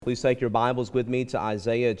Please take your Bibles with me to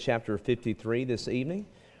Isaiah chapter 53 this evening.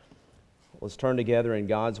 Let's turn together in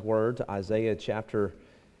God's Word to Isaiah chapter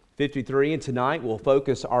 53. And tonight we'll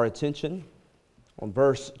focus our attention on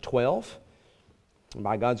verse 12. And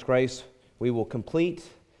by God's grace, we will complete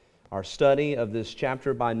our study of this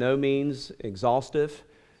chapter. By no means exhaustive,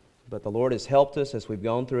 but the Lord has helped us as we've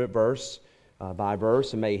gone through it verse by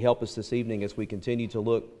verse, and may He help us this evening as we continue to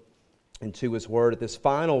look into His Word at this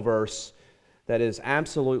final verse that is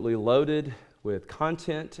absolutely loaded with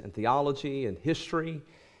content and theology and history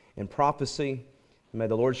and prophecy. May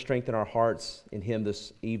the Lord strengthen our hearts in Him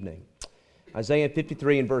this evening. Isaiah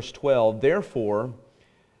 53 and verse 12, "Therefore,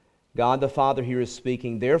 God the Father here is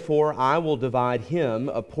speaking, therefore I will divide him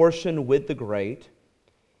a portion with the great,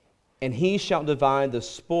 and he shall divide the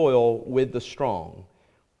spoil with the strong,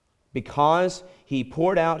 because he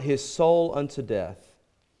poured out his soul unto death,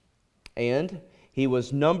 and he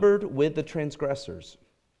was numbered with the transgressors,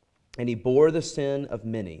 and he bore the sin of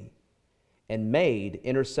many, and made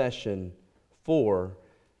intercession for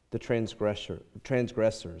the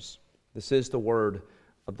transgressors." This is the word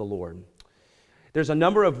of the Lord. There's a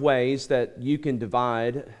number of ways that you can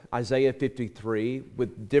divide Isaiah 53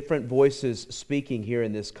 with different voices speaking here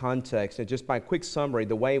in this context. And just by quick summary,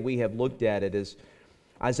 the way we have looked at it is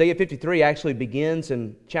Isaiah 53 actually begins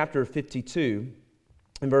in chapter 52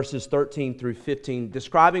 in verses 13 through 15,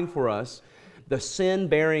 describing for us the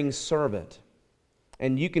sin-bearing servant.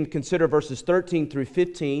 And you can consider verses 13 through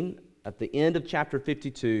 15 at the end of chapter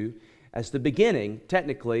 52 as the beginning,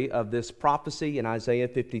 technically, of this prophecy in Isaiah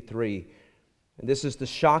 53. And this is the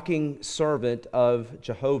shocking servant of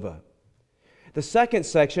Jehovah. The second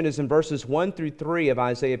section is in verses 1 through 3 of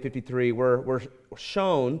Isaiah 53, where we're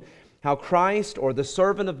shown how Christ, or the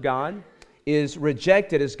servant of God, is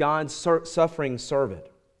rejected as God's suffering servant.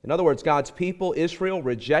 In other words, God's people, Israel,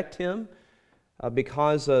 reject Him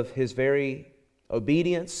because of His very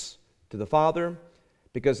obedience to the Father,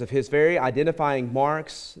 because of His very identifying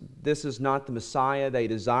marks. This is not the Messiah they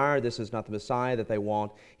desire. This is not the Messiah that they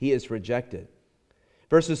want. He is rejected.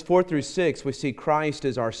 Verses 4 through 6, we see Christ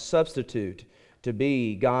as our substitute to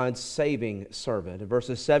be God's saving servant. In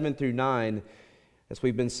verses 7 through 9, as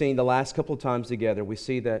we've been seeing the last couple of times together, we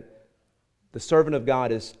see that the servant of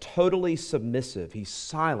God is totally submissive. He's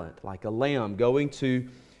silent, like a lamb going to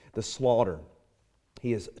the slaughter.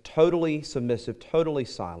 He is totally submissive, totally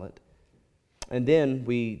silent. And then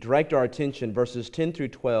we direct our attention, verses 10 through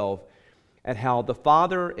 12, at how the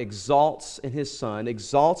Father exalts in His Son,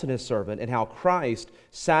 exalts in His servant, and how Christ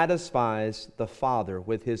satisfies the Father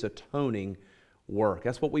with His atoning work.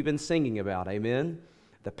 That's what we've been singing about, amen?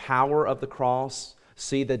 The power of the cross.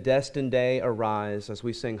 See the destined day arise as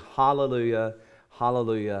we sing hallelujah,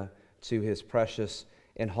 hallelujah to His precious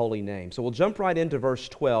and holy name. So we'll jump right into verse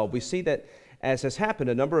 12. We see that, as has happened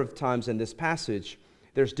a number of times in this passage,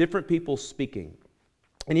 there's different people speaking.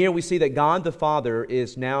 And here we see that God the Father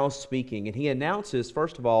is now speaking, and He announces,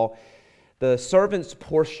 first of all, the servant's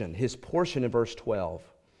portion, his portion in verse 12.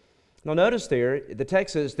 Now notice there, the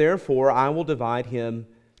text says, "Therefore I will divide him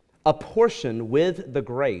a portion with the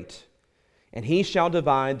great, and he shall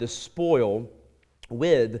divide the spoil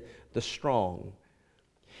with the strong."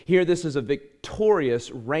 Here, this is a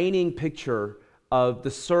victorious, reigning picture of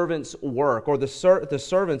the servant's work, or the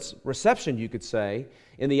servant's reception, you could say,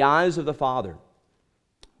 in the eyes of the Father.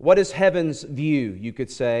 What is heaven's view, you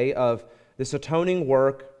could say, of this atoning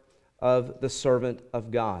work of the servant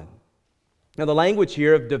of God? Now, the language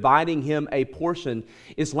here of dividing him a portion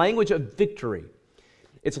is language of victory.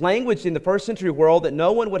 It's language in the first century world that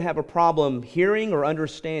no one would have a problem hearing or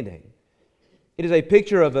understanding. It is a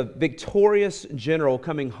picture of a victorious general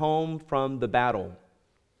coming home from the battle,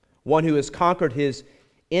 one who has conquered his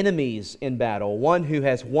enemies in battle, one who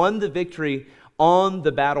has won the victory on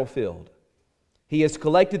the battlefield. He has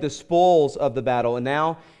collected the spoils of the battle, and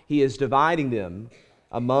now he is dividing them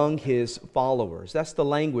among his followers. That's the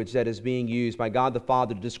language that is being used by God the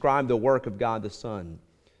Father to describe the work of God the Son.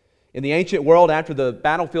 In the ancient world, after the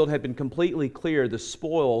battlefield had been completely cleared, the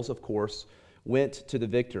spoils, of course, went to the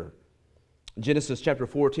victor. In Genesis chapter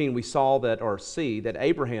 14, we see that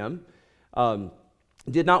Abraham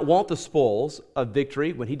did not want the spoils of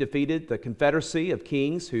victory when he defeated the confederacy of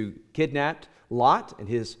kings who kidnapped Lot and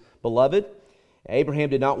his beloved. Abraham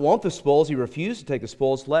did not want the spoils. He refused to take the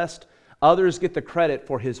spoils, lest others get the credit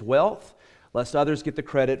for his wealth, lest others get the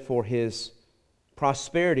credit for his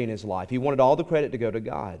prosperity in his life. He wanted all the credit to go to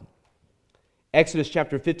God. Exodus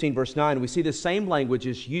chapter 15, verse 9, we see the same language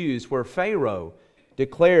is used where Pharaoh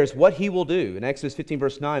declares what he will do. In Exodus 15,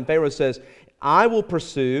 verse 9, Pharaoh says, "I will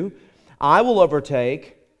pursue, I will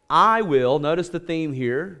overtake, I will," notice the theme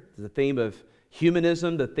here, the theme of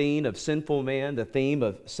humanism, the theme of sinful man, the theme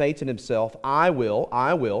of Satan himself. I will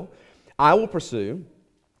pursue,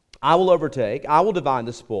 I will overtake, I will divide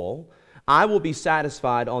the spoil, I will be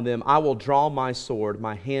satisfied on them, I will draw my sword,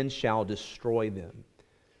 my hand shall destroy them.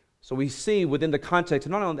 So we see within the context,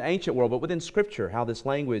 not only in the ancient world, but within Scripture, how this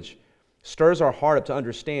language stirs our heart up to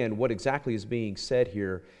understand what exactly is being said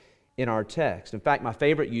here in our text. In fact, my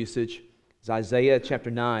favorite usage is Isaiah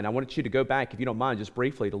chapter 9. I wanted you to go back, if you don't mind, just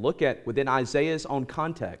briefly, to look at within Isaiah's own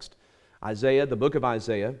context. Isaiah, the book of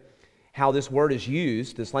Isaiah, how this word is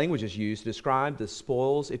used, this language is used to describe the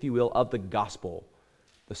spoils, if you will, of the gospel.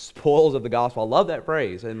 The spoils of the gospel. I love that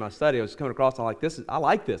phrase. In my study, I was coming across, and I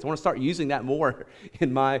like this. I want to start using that more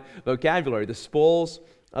in my vocabulary. The spoils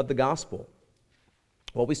of the gospel.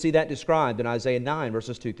 Well, we see that described in Isaiah 9,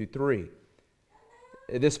 verses 2 through 3.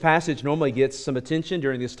 This passage normally gets some attention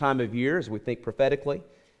during this time of year as we think prophetically.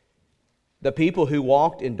 The people who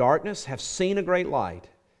walked in darkness have seen a great light.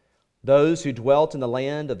 Those who dwelt in the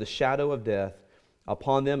land of the shadow of death,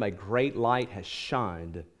 upon them a great light has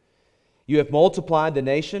shined. You have multiplied the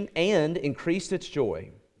nation and increased its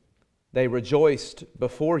joy. They rejoiced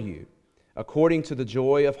before you, according to the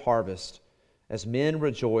joy of harvest, as men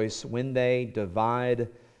rejoice when they divide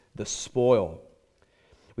the spoil.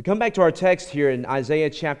 We come back to our text here in Isaiah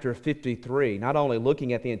chapter 53, not only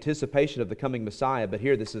looking at the anticipation of the coming Messiah, but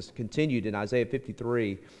here this is continued in Isaiah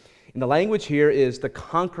 53. And the language here is the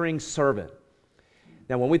conquering servant.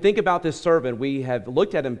 Now, when we think about this servant, we have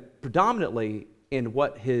looked at him predominantly in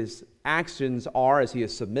what his actions are as he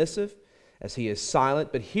is submissive, as he is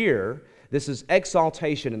silent. But here, this is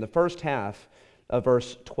exaltation in the first half of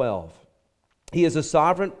verse 12. He is a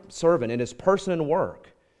sovereign servant in his person and work.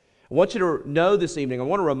 I want you to know this evening, I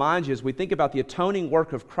want to remind you as we think about the atoning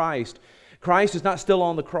work of Christ, Christ is not still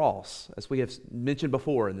on the cross, as we have mentioned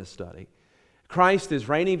before in this study. Christ is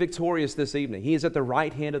reigning victorious this evening. He is at the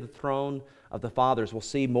right hand of the throne of the Father, as we'll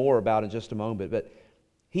see more about in just a moment. But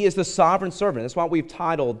He is the sovereign servant. That's why we've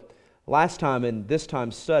titled last time and this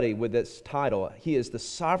time's study with this title. He is the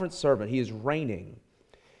sovereign servant. He is reigning.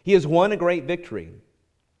 He has won a great victory.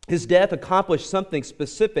 His death accomplished something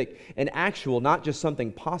specific and actual, not just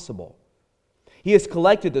something possible. He has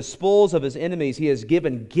collected the spoils of His enemies. He has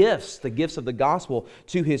given gifts, the gifts of the gospel,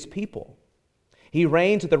 to His people. He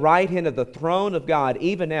reigns at the right hand of the throne of God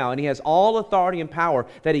even now, and He has all authority and power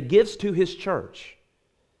that He gives to His church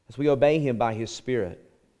as we obey Him by His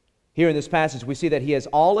Spirit. Here in this passage, we see that He has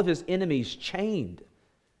all of His enemies chained,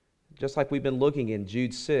 just like we've been looking in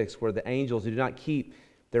Jude 6, where the angels who do not keep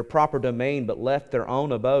their proper domain but left their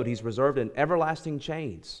own abode, He's reserved in everlasting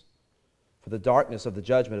chains for the darkness of the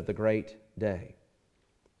judgment of the great day.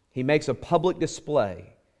 He makes a public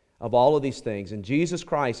display of all of these things, and Jesus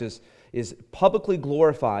Christ is publicly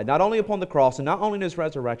glorified, not only upon the cross and not only in His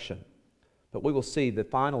resurrection, but we will see the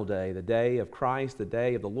final day, the day of Christ, the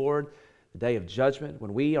day of the Lord, the day of judgment,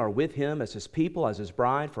 when we are with Him as His people, as His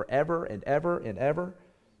bride forever and ever and ever.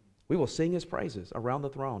 We will sing His praises around the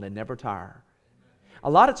throne and never tire. A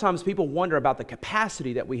lot of times people wonder about the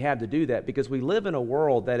capacity that we have to do that because we live in a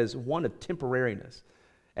world that is one of temporariness.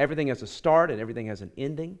 Everything has a start and everything has an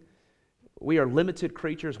ending. We are limited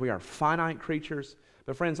creatures. We are finite creatures.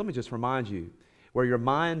 But friends, let me just remind you, where your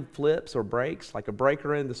mind flips or breaks, like a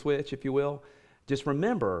breaker in the switch, if you will, just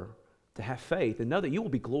remember to have faith and know that you will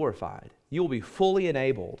be glorified. You will be fully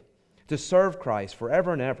enabled to serve Christ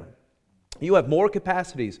forever and ever. You have more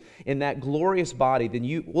capacities in that glorious body than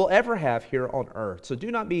you will ever have here on earth. So do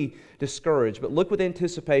not be discouraged, but look with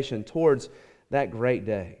anticipation towards that great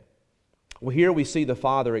day. Well, here we see the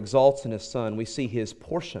Father exalts in His Son. We see His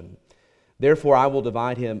portion. Therefore, I will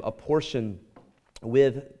divide Him a portion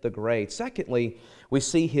with the great. Secondly, we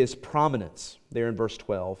see His prominence there in verse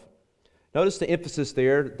 12. Notice the emphasis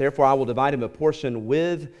there. Therefore, I will divide Him a portion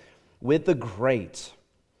with the great.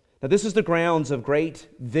 Now, this is the grounds of great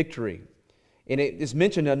victory. And it is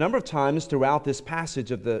mentioned a number of times throughout this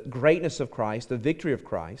passage of the greatness of Christ, the victory of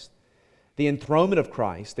Christ, the enthronement of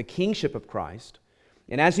Christ, the kingship of Christ.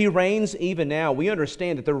 And as He reigns even now, we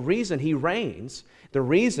understand that the reason He reigns, the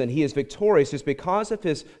reason He is victorious is because of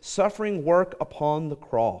His suffering work upon the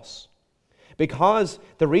cross. Because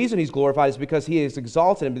the reason He's glorified is because He is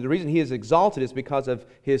exalted, and the reason He is exalted is because of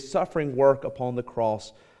His suffering work upon the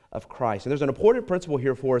cross of Christ. And there's an important principle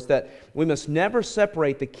here for us that we must never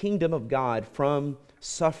separate the kingdom of God from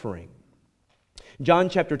suffering. John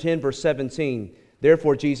chapter 10, verse 17,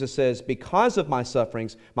 therefore Jesus says, because of my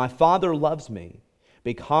sufferings, my Father loves me,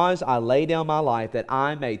 because I lay down my life that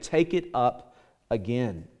I may take it up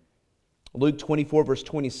again. Luke 24, verse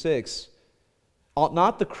 26, ought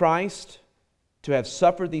not the Christ to have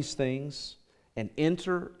suffered these things and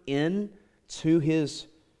enter into to His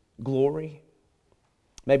glory.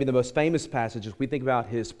 Maybe the most famous passage, as we think about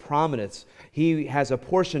His prominence, He has a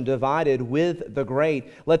portion divided with the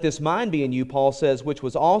great. Let this mind be in you, Paul says, which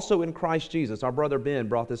was also in Christ Jesus. Our brother Ben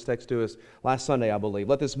brought this text to us last Sunday, I believe.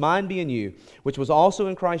 Let this mind be in you, which was also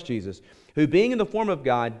in Christ Jesus, who being in the form of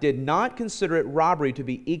God, did not consider it robbery to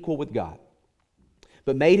be equal with God,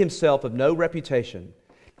 but made Himself of no reputation,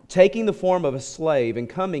 taking the form of a slave and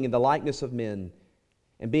coming in the likeness of men,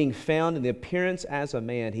 and being found in the appearance as a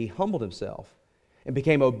man, He humbled Himself and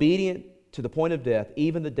became obedient to the point of death,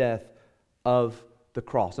 even the death of the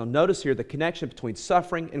cross. Now notice here the connection between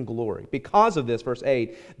suffering and glory. Because of this, verse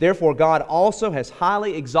 8, therefore God also has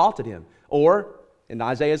highly exalted Him, or, in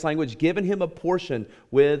Isaiah's language, given Him a portion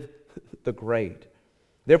with the great.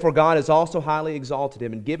 Therefore God has also highly exalted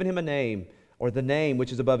Him and given Him a name, or the name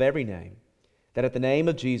which is above every name, that at the name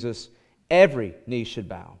of Jesus every knee should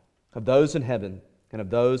bow, of those in heaven and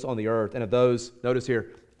of those on the earth and of those, notice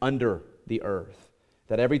here, under the earth,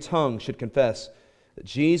 that every tongue should confess that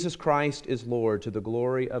Jesus Christ is Lord, to the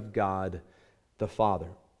glory of God the Father.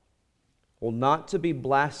 Well, not to be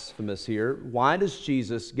blasphemous here, why does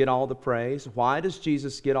Jesus get all the praise? Why does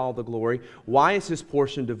Jesus get all the glory? Why is His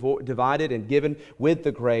portion divided and given with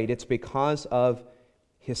the great? It's because of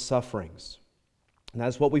His sufferings. And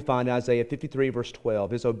that's what we find in Isaiah 53, verse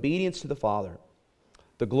 12. His obedience to the Father,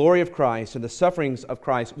 the glory of Christ, and the sufferings of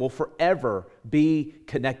Christ will forever be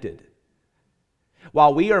connected.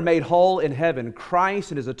 While we are made whole in heaven,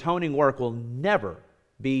 Christ and His atoning work will never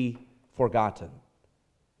be forgotten.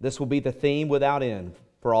 This will be the theme without end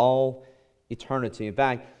for all eternity. In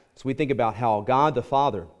fact, as we think about how God the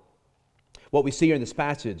Father, what we see here in this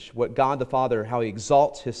passage, what God the Father, how He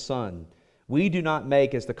exalts His Son, we do not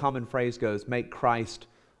make, as the common phrase goes, make Christ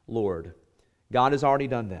Lord. God has already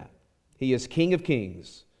done that. He is King of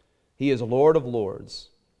kings. He is Lord of lords.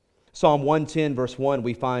 Psalm 110, verse 1,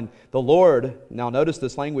 we find the Lord, now notice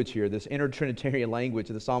this language here, this inter-Trinitarian language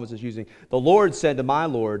that the psalmist is using. The Lord said to my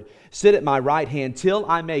Lord, sit at my right hand till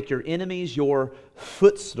I make your enemies your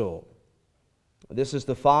footstool. This is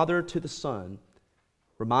the Father to the Son,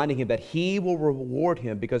 reminding him that He will reward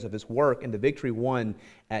him because of His work and the victory won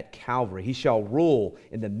at Calvary. He shall rule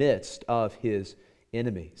in the midst of His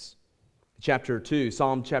enemies. Chapter 2,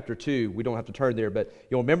 Psalm chapter 2, we don't have to turn there, but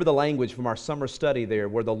you'll remember the language from our summer study there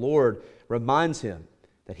where the Lord reminds him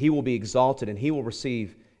that He will be exalted and He will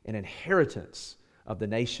receive an inheritance of the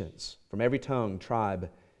nations from every tongue, tribe,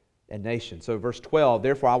 and nation. So verse 12,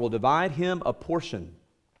 therefore I will divide him a portion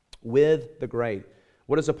with the great.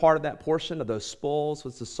 What is a part of that portion of those spoils?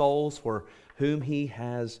 It's the souls for whom He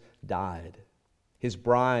has died. His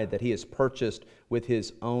bride that He has purchased with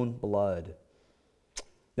His own blood.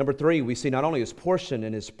 Number 3, we see not only His portion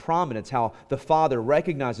and His prominence, how the Father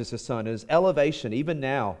recognizes His Son and His elevation. Even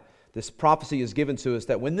now, this prophecy is given to us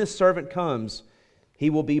that when this servant comes, He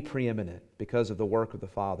will be preeminent because of the work of the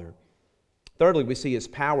Father. Thirdly, we see His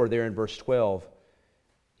power there in verse 12.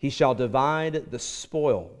 He shall divide the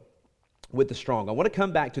spoil with the strong. I want to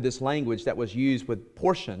come back to this language that was used with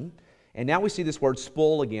portion, and now we see this word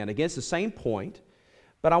spoil again. Again, it's the same point,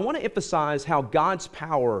 but I want to emphasize how God's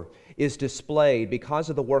power is displayed because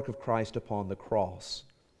of the work of Christ upon the cross.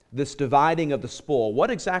 This dividing of the spoil. What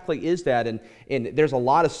exactly is that? And there's a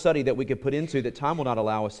lot of study that we could put into that time will not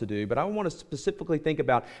allow us to do, but I want to specifically think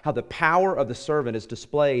about how the power of the servant is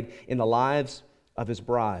displayed in the lives of his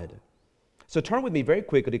bride. So turn with me very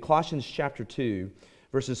quickly to Colossians chapter 2,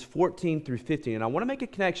 verses 14 through 15. And I want to make a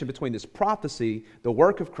connection between this prophecy, the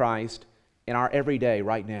work of Christ, and our everyday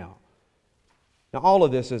right now. Now, all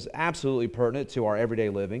of this is absolutely pertinent to our everyday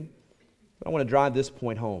living, but I want to drive this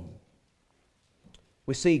point home.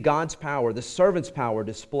 We see God's power, the servant's power,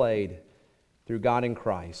 displayed through God in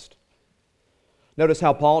Christ. Notice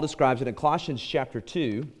how Paul describes it in Colossians chapter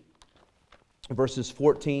 2, verses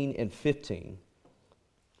 14 and 15.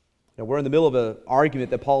 Now, we're in the middle of an argument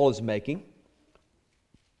that Paul is making.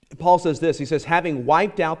 Paul says this, he says, having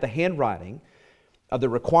wiped out the handwriting of the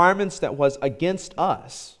requirements that was against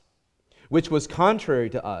us, which was contrary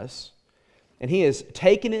to us, and He has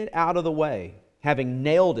taken it out of the way, having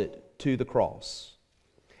nailed it to the cross.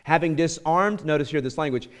 Having disarmed, notice here this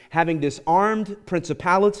language, having disarmed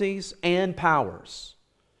principalities and powers,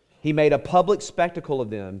 He made a public spectacle of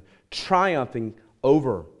them, triumphing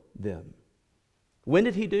over them. When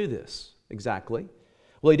did He do this exactly?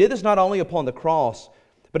 Well, He did this not only upon the cross,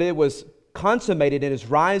 but it was consummated in His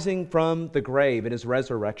rising from the grave, in His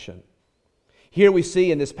resurrection. Here we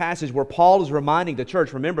see in this passage where Paul is reminding the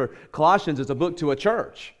church, remember, Colossians is a book to a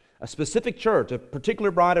church, a specific church, a particular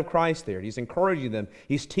bride of Christ there. He's encouraging them,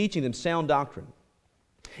 he's teaching them sound doctrine.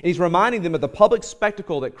 And he's reminding them of the public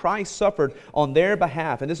spectacle that Christ suffered on their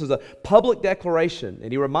behalf. And this is a public declaration.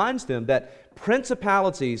 And he reminds them that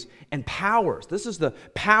principalities and powers, this is the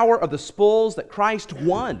power of the spoils that Christ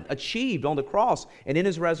won, achieved on the cross and in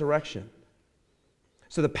his resurrection.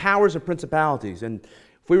 So the powers of principalities. And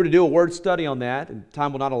if we were to do a word study on that, and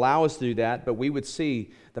time will not allow us to do that, but we would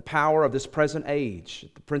see the power of this present age,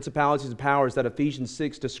 the principalities and powers that Ephesians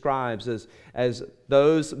 6 describes as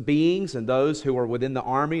those beings and those who are within the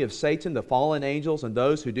army of Satan, the fallen angels, and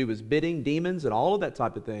those who do his bidding, demons, and all of that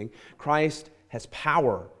type of thing. Christ has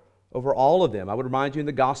power over all of them. I would remind you in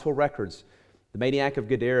the gospel records, the maniac of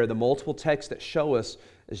Gadara, the multiple texts that show us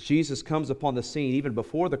as Jesus comes upon the scene, even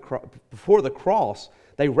before the cross,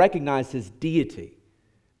 they recognize his deity.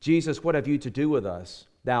 Jesus, what have you to do with us,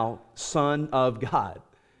 thou Son of God?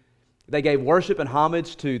 They gave worship and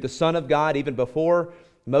homage to the Son of God even before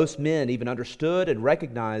most men even understood and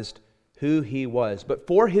recognized who he was. But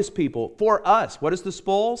for his people, for us, what is the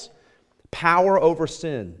spoils? Power over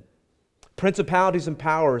sin. Principalities and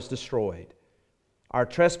powers destroyed. Our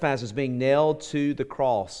trespasses being nailed to the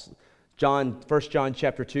cross. 1 John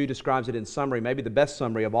chapter 2 describes it in summary. Maybe the best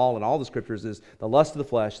summary of all in all the Scriptures is the lust of the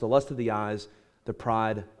flesh, the lust of the eyes, the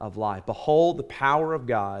pride of life. Behold the power of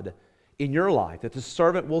God in your life that the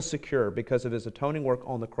servant will secure because of his atoning work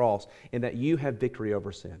on the cross, and that you have victory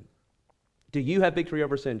over sin. Do you have victory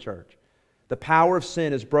over sin, church? The power of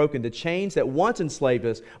sin is broken. The chains that once enslaved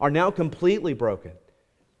us are now completely broken.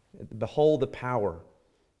 Behold the power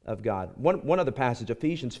of God. One other passage,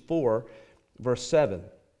 Ephesians 4, verse 7.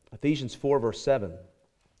 Ephesians 4, verse 7.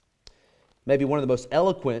 Maybe one of the most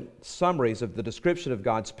eloquent summaries of the description of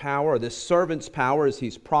God's power, or this servant's power as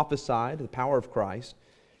he's prophesied, the power of Christ.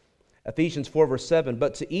 Ephesians 4, verse 7,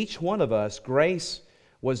 but to each one of us grace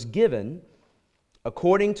was given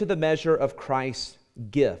according to the measure of Christ's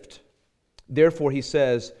gift. Therefore, he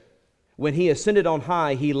says, when he ascended on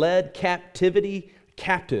high, he led captivity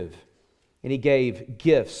captive, and he gave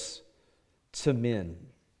gifts to men.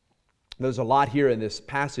 There's a lot here in this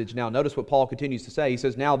passage. Now, notice what Paul continues to say. He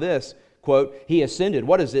says, now this, quote, he ascended.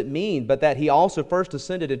 What does it mean? But that he also first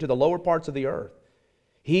ascended into the lower parts of the earth.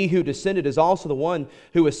 He who descended is also the one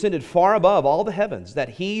who ascended far above all the heavens, that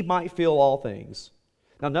he might fill all things.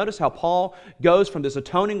 Now notice how Paul goes from this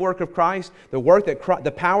atoning work of Christ,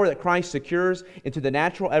 the power that Christ secures, into the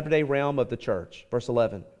natural everyday realm of the church. Verse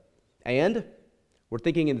 11. And we're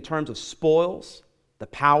thinking in the terms of spoils, the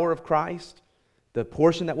power of Christ, the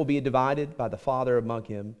portion that will be divided by the Father among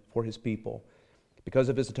him for his people because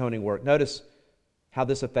of his atoning work. Notice how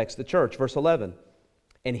this affects the church. Verse 11.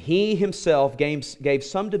 And he himself gave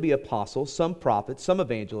some to be apostles, some prophets, some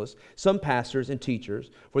evangelists, some pastors and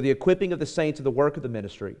teachers, for the equipping of the saints of the work of the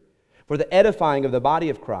ministry, for the edifying of the body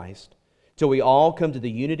of Christ, till we all come to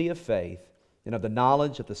the unity of faith and of the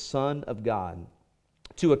knowledge of the Son of God,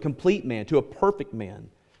 to a complete man, to a perfect man,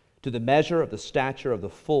 to the measure of the stature of the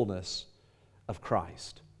fullness of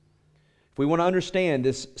Christ. If we want to understand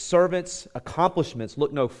this servant's accomplishments,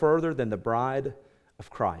 look no further than the bride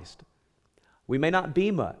of Christ. We may not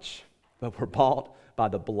be much, but we're bought by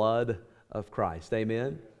the blood of Christ.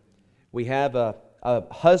 Amen? We have a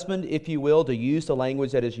husband, if you will, to use the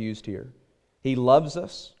language that is used here. He loves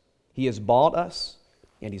us. He has bought us.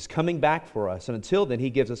 And he's coming back for us. And until then,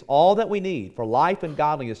 he gives us all that we need for life and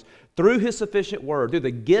godliness through his sufficient word, through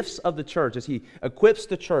the gifts of the church, as he equips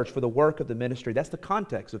the church for the work of the ministry. That's the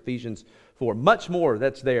context of Ephesians 4. Much more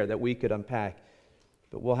that's there that we could unpack.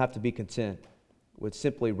 But we'll have to be content with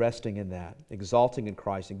simply resting in that, exalting in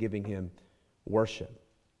Christ and giving him worship.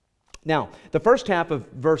 Now, the first half of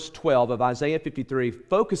verse 12 of Isaiah 53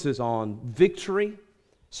 focuses on victory,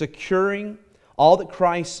 securing all that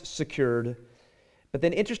Christ secured. But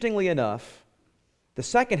then, interestingly enough, the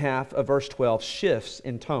second half of verse 12 shifts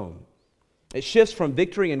in tone. It shifts from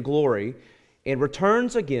victory and glory and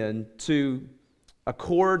returns again to a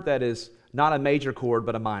chord that is not a major chord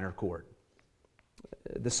but a minor chord.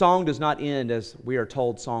 The song does not end as we are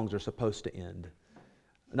told songs are supposed to end.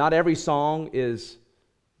 Not every song is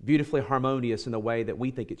beautifully harmonious in the way that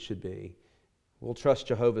we think it should be. We'll trust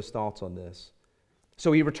Jehovah's thoughts on this.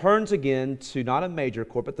 So he returns again to not a major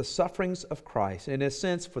chord, but the sufferings of Christ. And in a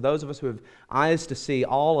sense, for those of us who have eyes to see,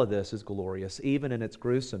 all of this is glorious, even in its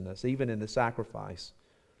gruesomeness, even in the sacrifice.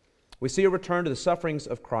 We see a return to the sufferings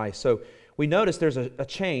of Christ. So we notice there's a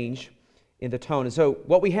change in the tone. And so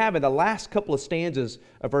what we have in the last couple of stanzas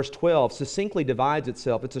of verse 12 succinctly divides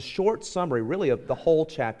itself. It's a short summary, really, of the whole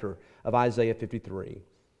chapter of Isaiah 53.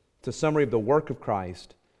 It's a summary of the work of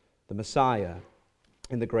Christ, the Messiah,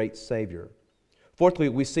 and the great Savior. Fourthly,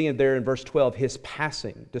 we see in there in verse 12 his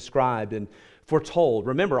passing described. And foretold.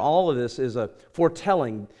 Remember, all of this is a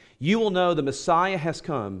foretelling. You will know the Messiah has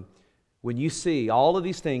come when you see all of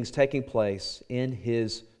these things taking place in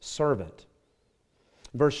His servant.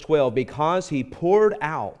 Verse 12, because He poured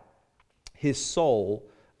out His soul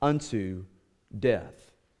unto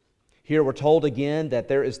death. Here we're told again that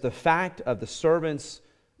there is the fact of the servant's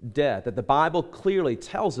death, that the Bible clearly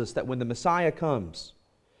tells us that when the Messiah comes,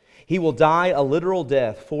 He will die a literal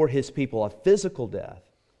death for His people, a physical death.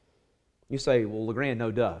 You say, well, LeGrand, no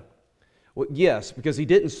duh. Well, yes, because He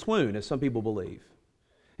didn't swoon, as some people believe.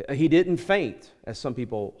 He didn't faint, as some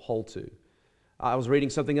people hold to. I was reading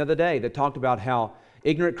something the other day that talked about how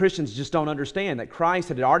ignorant Christians just don't understand that Christ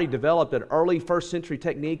had already developed an early first century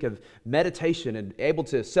technique of meditation and able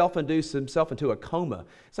to self-induce Himself into a coma.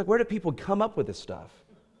 It's like, where did people come up with this stuff?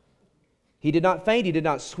 He did not faint, He did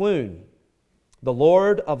not swoon. The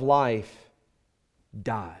Lord of life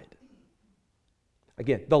died.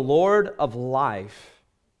 Again, the Lord of life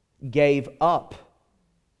gave up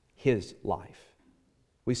His life.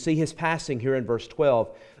 We see His passing here in verse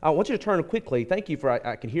 12. I want you to turn quickly. Thank you for,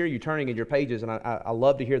 I can hear you turning in your pages, and I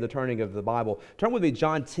love to hear the turning of the Bible. Turn with me to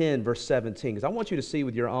John 10, verse 17, because I want you to see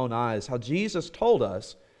with your own eyes how Jesus told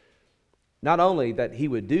us not only that He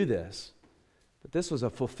would do this, but this was a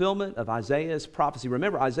fulfillment of Isaiah's prophecy.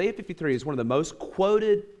 Remember, Isaiah 53 is one of the most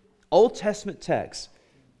quoted Old Testament texts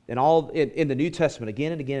in the New Testament,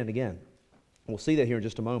 again and again and again. We'll see that here in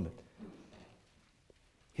just a moment.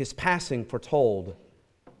 His passing foretold.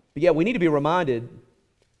 But yet we need to be reminded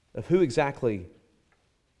of who exactly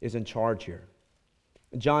is in charge here.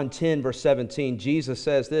 In John 10, verse 17, Jesus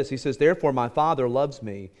says this. He says, therefore my Father loves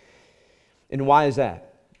me. And why is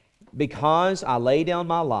that? Because I lay down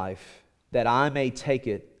my life that I may take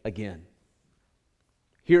it again.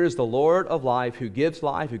 Here is the Lord of life who gives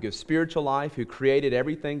spiritual life, who created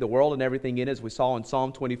everything, the world and everything in it, as we saw in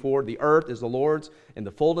Psalm 24. The earth is the Lord's and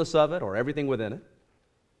the fullness of it, or everything within it.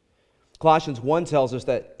 Colossians 1 tells us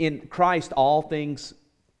that in Christ all things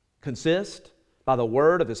consist by the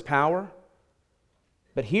word of His power.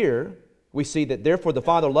 But here we see that therefore the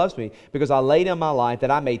Father loves me because I lay down my life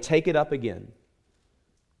that I may take it up again.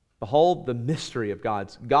 Behold the mystery of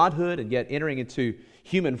God's godhood and yet entering into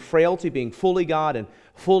human frailty, being fully God and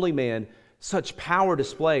fully man. Such power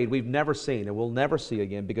displayed we've never seen and will never see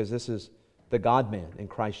again because this is the God-man in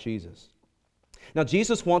Christ Jesus. Now,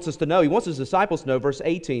 Jesus wants us to know, He wants His disciples to know, verse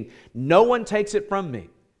 18, no one takes it from me.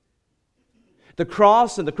 The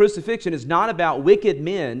cross and the crucifixion is not about wicked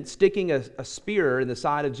men sticking a spear in the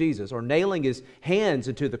side of Jesus or nailing His hands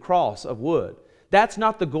into the cross of wood. That's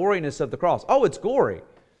not the goriness of the cross. Oh, it's gory,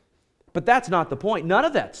 but that's not the point. None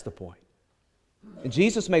of that's the point. And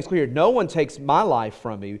Jesus makes clear, no one takes my life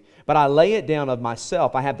from me, but I lay it down of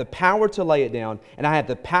myself. I have the power to lay it down, and I have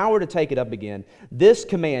the power to take it up again. This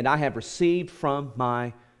command I have received from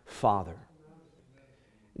my Father.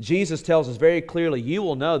 Jesus tells us very clearly, you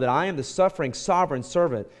will know that I am the suffering sovereign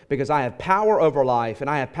servant because I have power over life, and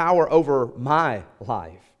I have power over my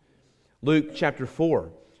life. Luke chapter 4,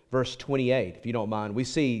 verse 28, if you don't mind. We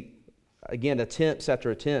see, again, attempts after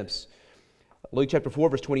attempts. Luke chapter 4,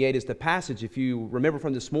 verse 28 is the passage, if you remember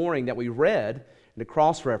from this morning, that we read in the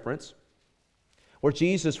cross-reference, where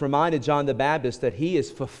Jesus reminded John the Baptist that he is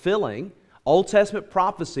fulfilling Old Testament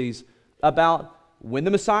prophecies about when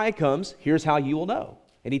the Messiah comes, here's how you will know.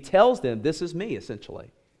 And he tells them, this is me,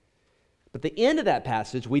 essentially. But the end of that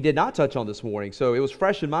passage we did not touch on this morning, so it was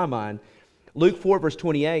fresh in my mind. Luke 4, verse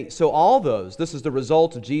 28, so all those, this is the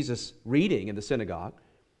result of Jesus reading in the synagogue,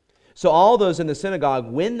 so all those in the synagogue,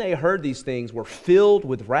 when they heard these things, were filled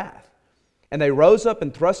with wrath. And they rose up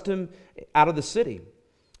and thrust him out of the city.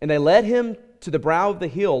 And they led him to the brow of the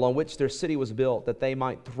hill on which their city was built, that they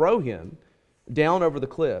might throw him down over the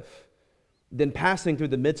cliff. Then passing through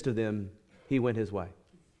the midst of them, he went his way.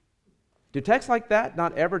 Do texts like that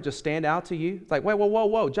not ever just stand out to you? It's like, wait,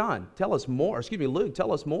 whoa, John, tell us more. Luke,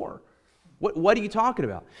 tell us more. What are you talking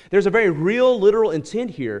about? There's a very real, literal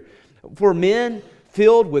intent here for men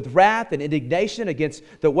filled with wrath and indignation against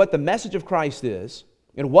what the message of Christ is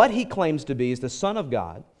and what He claims to be as the Son of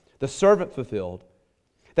God, the servant fulfilled.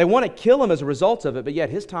 They want to kill Him as a result of it, but yet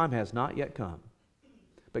His time has not yet come.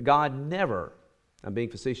 But God never, I'm being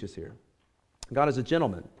facetious here, God is a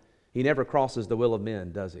gentleman. He never crosses the will of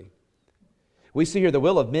men, does He? We see here the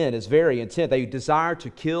will of men is very intent. They desire to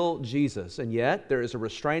kill Jesus, and yet there is a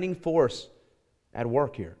restraining force at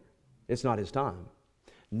work here. It's not His time.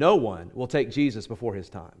 No one will take Jesus before His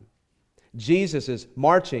time. Jesus is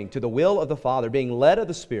marching to the will of the Father, being led of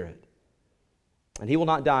the Spirit. And He will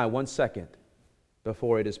not die 1 second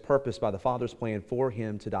before it is purposed by the Father's plan for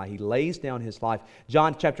Him to die. He lays down His life.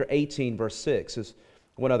 John chapter 18, verse 6 is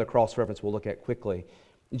One other cross-reference we'll look at quickly.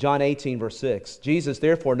 John 18, verse 6. Jesus,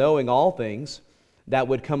 therefore, knowing all things that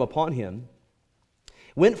would come upon him,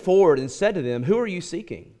 went forward and said to them, "Who are you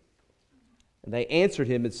seeking?" And they answered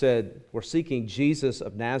him and said, "We're seeking Jesus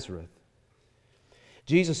of Nazareth."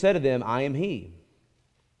 Jesus said to them, "I am he."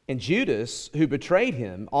 And Judas, who betrayed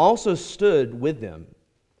him, also stood with them.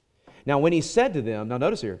 Now when he said to them, now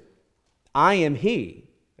notice here, "I am he."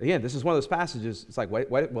 Again, this is one of those passages, it's like, wait,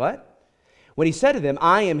 what? When he said to them,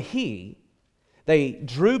 "I am he," they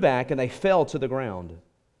drew back and they fell to the ground.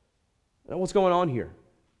 Now, what's going on here?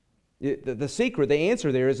 The secret, the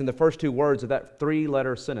answer there is in the first two words of that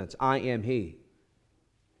three-letter sentence, "I am he."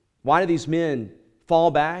 Why do these men fall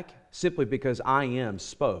back? Simply because "I am"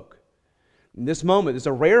 spoke. In this moment is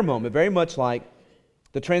a rare moment, very much like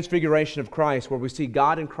the transfiguration of Christ, where we see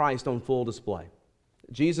God in Christ on full display.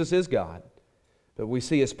 Jesus is God, but we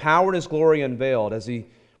see His power and His glory unveiled as He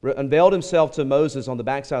unveiled Himself to Moses on the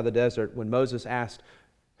backside of the desert when Moses asked,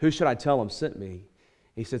 "Who should I tell him sent me?"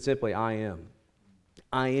 He said simply, "I am.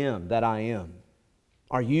 I am that I am."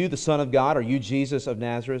 Are you the Son of God? Are you Jesus of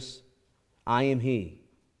Nazareth? I am He.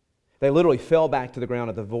 They literally fell back to the ground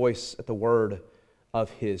at the voice, at the word of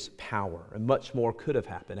His power. And much more could have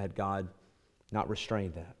happened had God not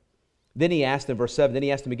restrained that. Then He asked them, verse 7, then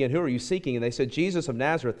He asked them again, "Who are you seeking?" And they said, "Jesus of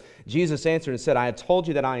Nazareth." Jesus answered and said, "I have told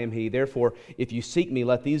you that I am He. Therefore, if you seek me,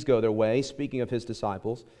 let these go their way." Speaking of His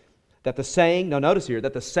disciples, that the saying, now notice here,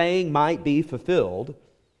 that the saying might be fulfilled,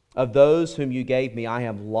 "Of those whom you gave me, I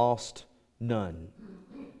have lost none."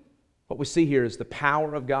 What we see here is the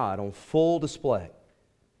power of God on full display,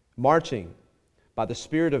 marching by the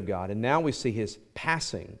Spirit of God. And now we see His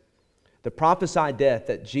passing, the prophesied death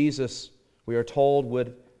that Jesus, we are told,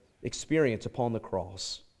 would experience upon the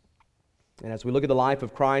cross. And as we look at the life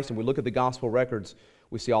of Christ and we look at the gospel records,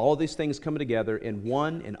 we see all of these things coming together in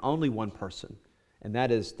one and only one person, and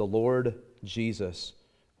that is the Lord Jesus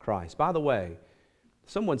Christ. By the way,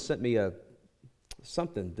 someone sent me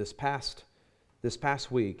something this past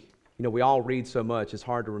week. You know, we all read so much, it's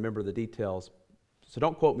hard to remember the details. So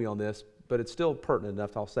don't quote me on this, but it's still pertinent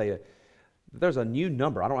enough, I'll say it. There's a new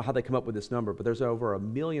number. I don't know how they come up with this number, but there's over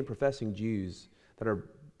 1 million professing Jews that are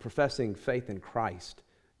professing faith in Christ,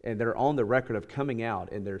 and they're on the record of coming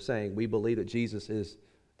out, and they're saying, "We believe that Jesus is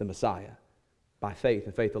the Messiah by faith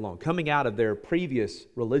and faith alone," coming out of their previous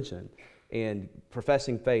religion and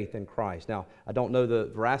professing faith in Christ. Now, I don't know the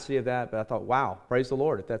veracity of that, but I thought, wow, praise the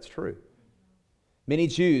Lord if that's true. Many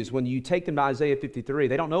Jews, when you take them to Isaiah 53,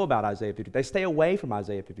 they don't know about Isaiah 53. They stay away from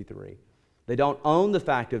Isaiah 53. They don't own the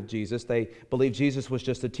fact of Jesus. They believe Jesus was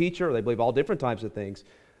just a teacher, or they believe all different types of things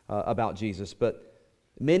about Jesus. But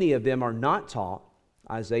many of them are not taught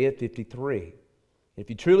Isaiah 53. If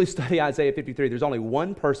you truly study Isaiah 53, there's only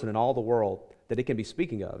one person in all the world that it can be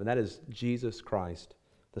speaking of, and that is Jesus Christ,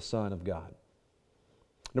 the Son of God.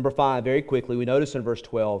 Number 5, very quickly, we notice in verse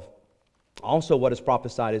 12, also what is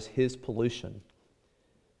prophesied is His pollution.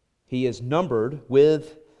 He is numbered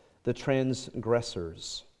with the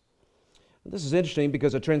transgressors. This is interesting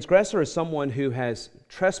because a transgressor is someone who has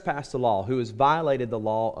trespassed the law, who has violated the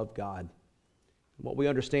law of God. What we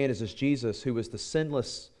understand is this Jesus, who was the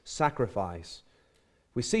sinless sacrifice,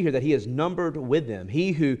 we see here that He is numbered with them.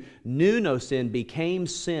 He who knew no sin became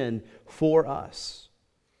sin for us.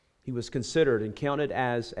 He was considered and counted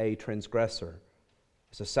as a transgressor,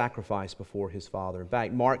 as a sacrifice before His Father. In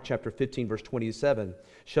fact, Mark chapter 15, verse 27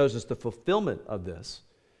 shows us the fulfillment of this.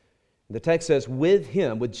 The text says, with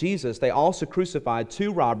Him, with Jesus, they also crucified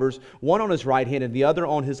 2 robbers, one on His right hand and the other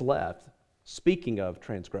on His left. Speaking of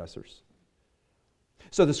transgressors.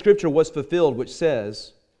 So the scripture was fulfilled, which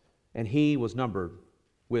says, and He was numbered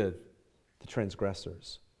with the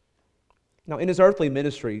transgressors. Now, in His earthly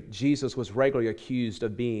ministry, Jesus was regularly accused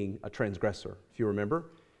of being a transgressor, if you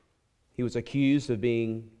remember. He was accused of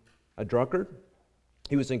being a drunkard.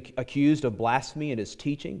 He was accused of blasphemy in His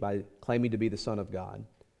teaching by claiming to be the Son of God.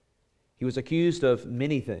 He was accused of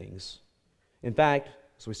many things. In fact,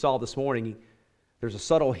 as we saw this morning, there's a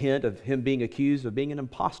subtle hint of Him being accused of being an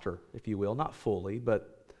imposter, if you will. Not fully,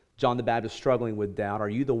 but John the Baptist struggling with doubt. Are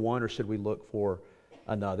you the one, or should we look for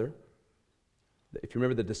another? If you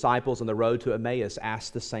remember, the disciples on the road to Emmaus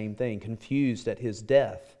asked the same thing, confused at His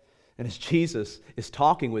death. And as Jesus is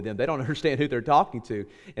talking with them, they don't understand who they're talking to.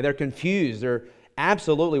 And they're confused. They're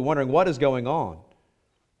absolutely wondering what is going on.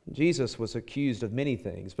 Jesus was accused of many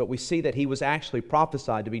things, but we see that He was actually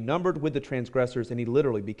prophesied to be numbered with the transgressors, and He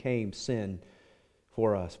literally became sin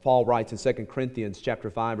for us. Paul writes in 2 Corinthians chapter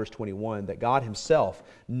 5, verse 21, that God Himself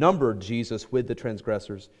numbered Jesus with the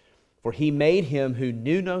transgressors, for He made Him who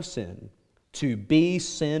knew no sin to be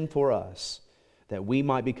sin for us, that we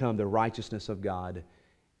might become the righteousness of God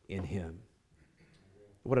in Him.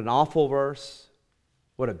 What an awful verse.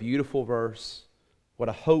 What a beautiful verse. What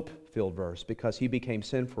a hope-filled verse. Because He became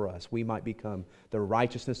sin for us, we might become the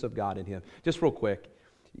righteousness of God in Him. Just real quick,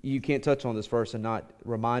 you can't touch on this verse and not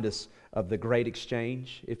remind us of the great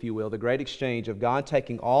exchange, if you will. The great exchange of God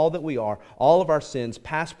taking all that we are, all of our sins,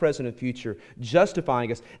 past, present, and future,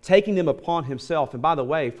 justifying us, taking them upon Himself. And by the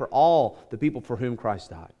way, for all the people for whom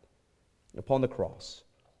Christ died upon the cross.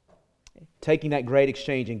 Taking that great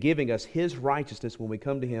exchange and giving us His righteousness when we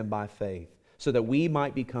come to Him by faith, so that we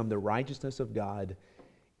might become the righteousness of God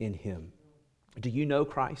in Him. Do you know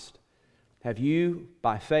Christ? Have you,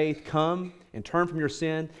 by faith, come and turned from your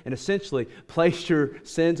sin and essentially placed your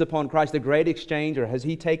sins upon Christ, the great exchange, or has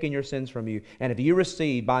He taken your sins from you? And have you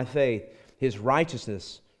received, by faith, His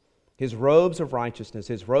righteousness, His robes of righteousness,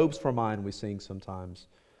 His robes for mine, we sing sometimes.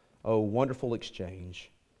 Oh, wonderful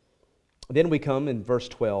exchange. Then we come in verse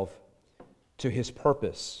 12 to His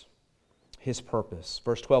purpose. His purpose.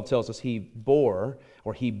 Verse 12 tells us He bore,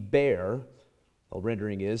 or He bare, the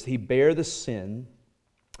rendering is, He bare the sin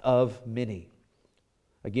of many.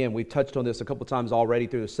 Again, we've touched on this a couple times already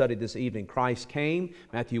through the study this evening. Christ came,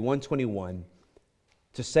 Matthew 1:21,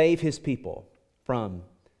 to save His people from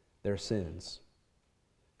their sins.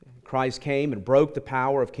 Christ came and broke the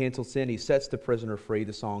power of canceled sin. He sets the prisoner free,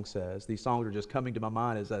 the song says. These songs are just coming to my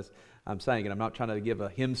mind as I'm saying it. I'm not trying to give a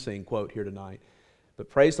hymn sing quote here tonight. But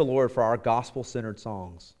praise the Lord for our gospel-centered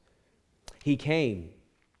songs. He came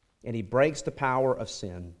and He breaks the power of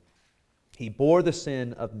sin. He bore the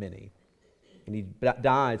sin of many. And He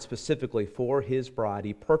died specifically for His bride.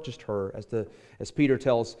 He purchased her, as Peter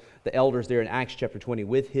tells the elders there in Acts chapter 20,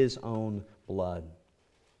 with His own blood.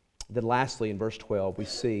 Then lastly, in verse 12, we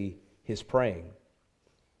see His praying.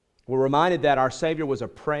 We're reminded that our Savior was a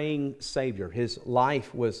praying Savior. His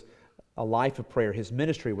life was a life of prayer. His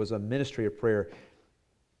ministry was a ministry of prayer.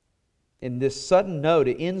 In this sudden note,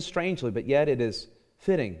 it ends strangely, but yet it is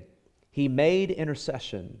fitting. He made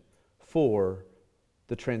intercession for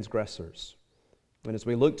the transgressors. And as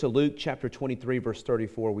we look to Luke chapter 23, verse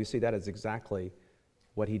 34, we see that is exactly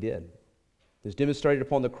what He did. It is demonstrated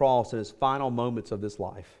upon the cross in His final moments of this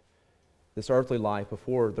life, this earthly life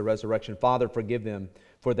before the resurrection. Father, forgive them,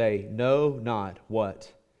 for they know not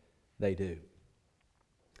what they do.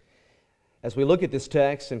 As we look at this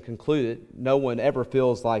text and conclude it, no one ever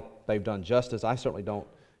feels like they've done justice. I certainly don't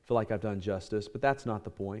feel like I've done justice, but that's not the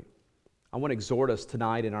point. I want to exhort us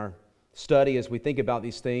tonight in our study as we think about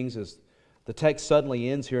these things, as the text suddenly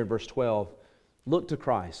ends here in verse 12. Look to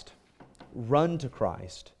Christ. Run to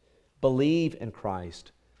Christ. Believe in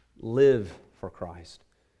Christ. Live for Christ.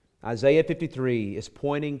 Isaiah 53 is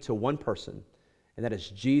pointing to one person, and that is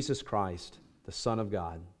Jesus Christ, the Son of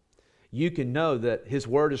God. You can know that His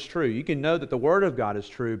Word is true. You can know that the Word of God is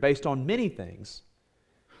true based on many things.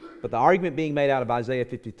 But the argument being made out of Isaiah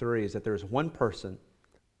 53 is that there is one person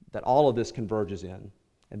that all of this converges in,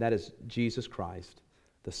 and that is Jesus Christ,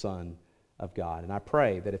 the Son of God. And I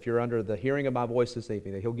pray that if you're under the hearing of my voice this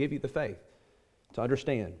evening, that He'll give you the faith to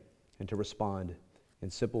understand and to respond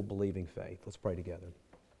in simple believing faith. Let's pray together.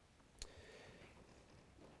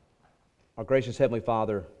 Our gracious Heavenly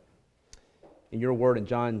Father, in Your Word in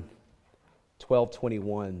John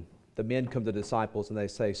 12:21, the men come to the disciples and they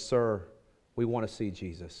say, "Sir, we want to see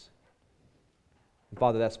Jesus." And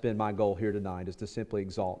Father, that's been my goal here tonight, is to simply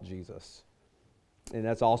exalt Jesus. And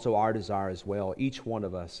that's also our desire as well. Each one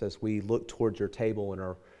of us, as we look towards Your table and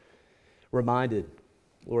are reminded,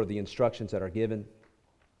 Lord, of the instructions that are given,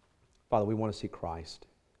 Father, we want to see Christ.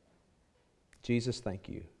 Jesus, thank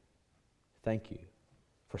You. Thank You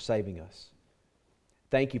for saving us.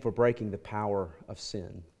 Thank You for breaking the power of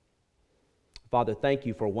sin. Father, thank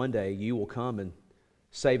You for one day You will come and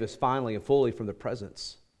save us finally and fully from the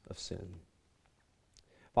presence of sin.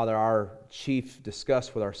 Father, our chief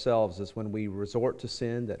disgust with ourselves is when we resort to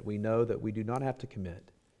sin that we know that we do not have to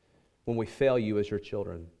commit, when we fail You as Your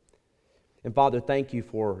children. And Father, thank You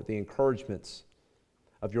for the encouragements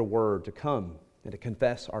of Your Word to come and to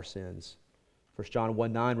confess our sins. 1 John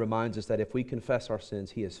 1:9 reminds us that if we confess our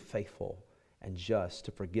sins, He is faithful and just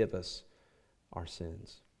to forgive us our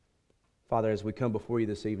sins. Father, as we come before You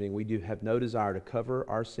this evening, we do have no desire to cover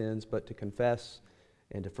our sins, but to confess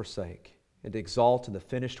and to forsake, and to exalt in the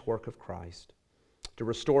finished work of Christ, to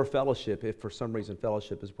restore fellowship if for some reason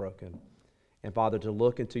fellowship is broken. And Father, to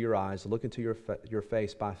look into Your eyes, to look into your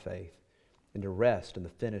face by faith, and to rest in the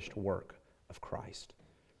finished work of Christ.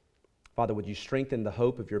 Father, would You strengthen the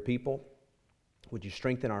hope of Your people? Would You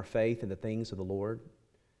strengthen our faith in the things of the Lord?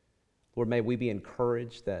 Lord, may we be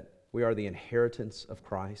encouraged that we are the inheritance of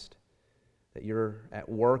Christ, that You're at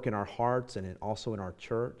work in our hearts and also in our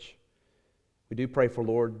church. We do pray for,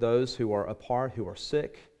 Lord, those who are apart, who are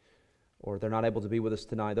sick, or they're not able to be with us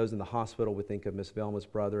tonight. Those in the hospital, we think of Miss Velma's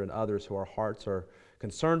brother and others who our hearts are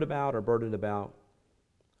concerned about or burdened about.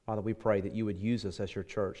 Father, we pray that you would use us as your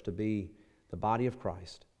church to be the body of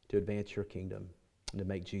Christ, to advance your kingdom, and to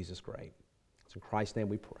make Jesus great. It's in Christ's name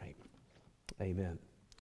we pray. Amen.